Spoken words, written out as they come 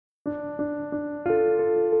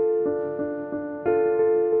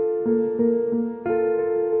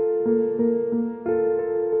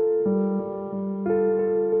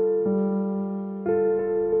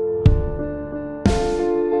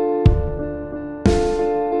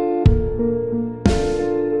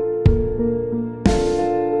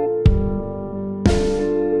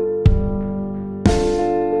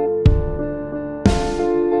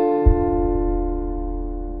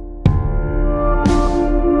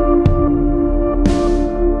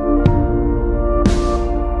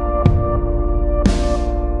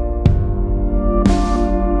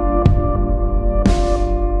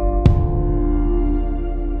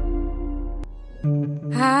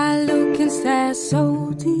stare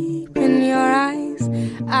so deep in your eyes.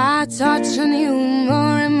 I touch on you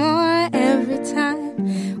more and more every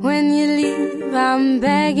time. When you leave, I'm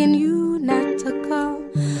begging you not to go.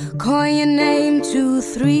 Call your name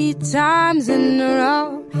 2-3 times in a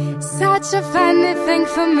row. Such a funny thing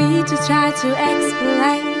for me to try to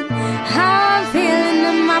explain how I'm feeling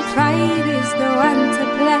and my pride is the one to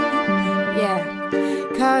blame. Yeah,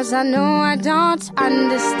 'cause I know I don't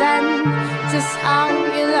understand just how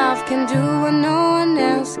your love can do what no one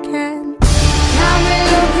else can. Got me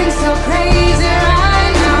looking so crazy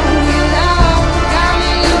right now. Your love got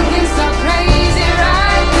me looking so crazy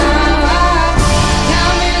right now.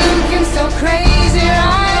 Got me looking so crazy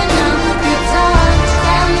right now. Your touch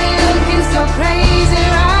got me looking so crazy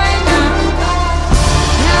right now.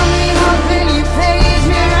 Got me hoping you praise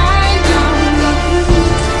me right now.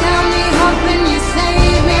 Got me hoping you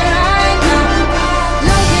save me right now.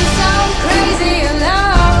 Looking so crazy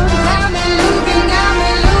alone. Got me looking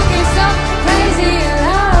so crazy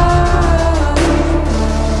alone.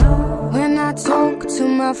 When I talk to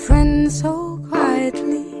my friends so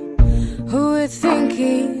quietly, who would think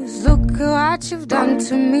he's, look what you've done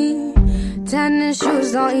to me. Tennis shoes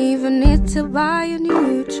don't even need to buy a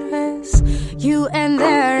new dress. You and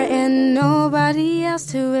there and nobody else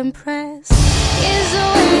to impress. Is the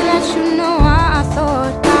way that you know I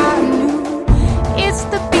thought I knew. It's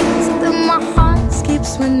the beat that my heart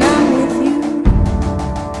skips when I